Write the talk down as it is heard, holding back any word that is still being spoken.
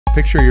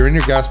Picture you're in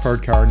your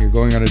gas-powered car and you're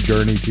going on a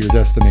journey to your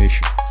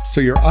destination.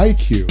 So your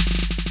IQ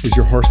is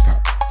your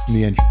horsepower in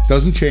the engine.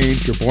 Doesn't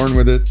change, you're born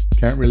with it,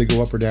 can't really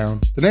go up or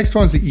down. The next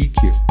one's the EQ.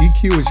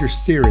 EQ is your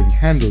steering,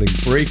 handling,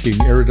 braking,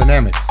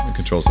 aerodynamics. The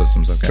control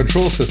systems, okay.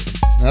 Control system.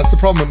 And that's the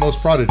problem with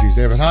most prodigies.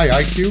 They have a high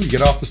IQ, you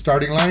get off the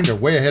starting line, they're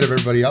way ahead of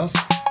everybody else.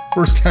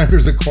 First time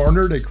there's a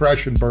corner, they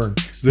crash and burn.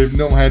 They have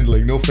no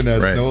handling, no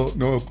finesse, right.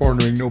 no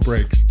cornering, no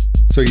brakes.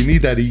 So you need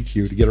that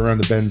EQ to get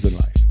around the bends in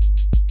life.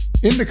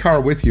 In the car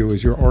with you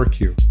is your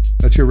RQ.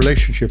 That's your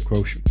relationship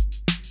quotient.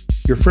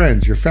 Your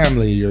friends, your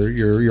family,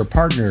 your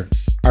partner.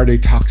 Are they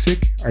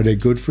toxic? Are they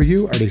good for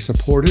you? Are they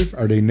supportive?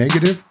 Are they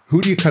negative? Who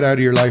do you cut out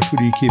of your life? Who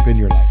do you keep in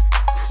your life?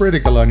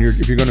 Critical on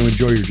if you're going to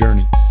enjoy your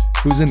journey.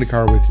 Who's in the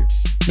car with you?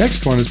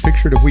 Next one is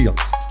picture the wheels.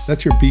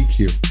 That's your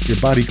BQ, your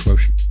body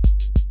quotient.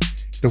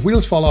 If the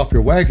wheels fall off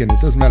your wagon,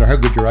 it doesn't matter how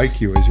good your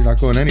IQ is, you're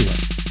not going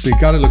anywhere. So you've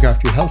got to look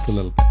after your health a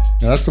little bit.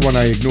 Now that's the one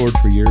I ignored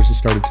for years and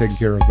started taking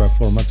care of about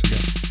 4 months ago.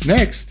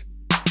 Next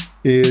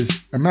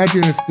is,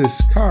 imagine if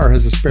this car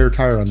has a spare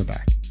tire on the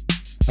back.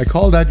 I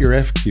call that your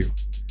FQ,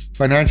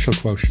 financial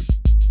quotient,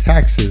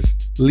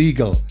 taxes,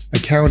 legal,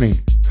 accounting,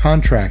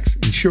 contracts,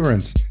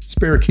 insurance,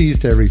 spare keys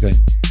to everything,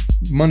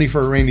 money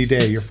for a rainy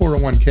day, your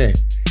 401k.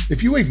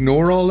 If you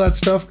ignore all that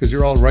stuff because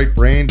you're all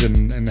right-brained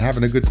and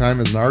having a good time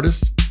as an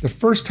artist, the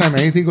first time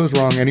anything goes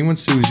wrong, anyone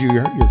sues you,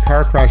 your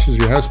car crashes,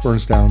 your house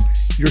burns down,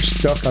 you're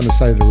stuck on the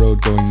side of the road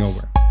going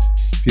nowhere.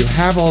 If you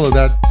have all of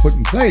that put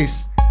in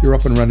place, you're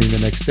up and running the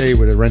next day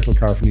with a rental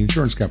car from the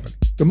insurance company.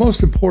 The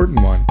most important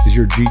one is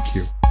your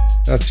GQ.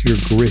 That's your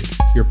grit,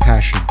 your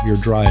passion, your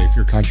drive,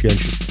 your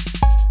conscientiousness.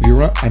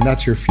 And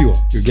that's your fuel,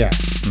 your gas.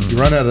 If you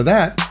run out of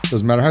that,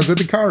 doesn't matter how good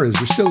the car is,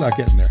 you're still not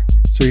getting there.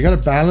 So you got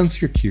to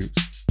balance your cues.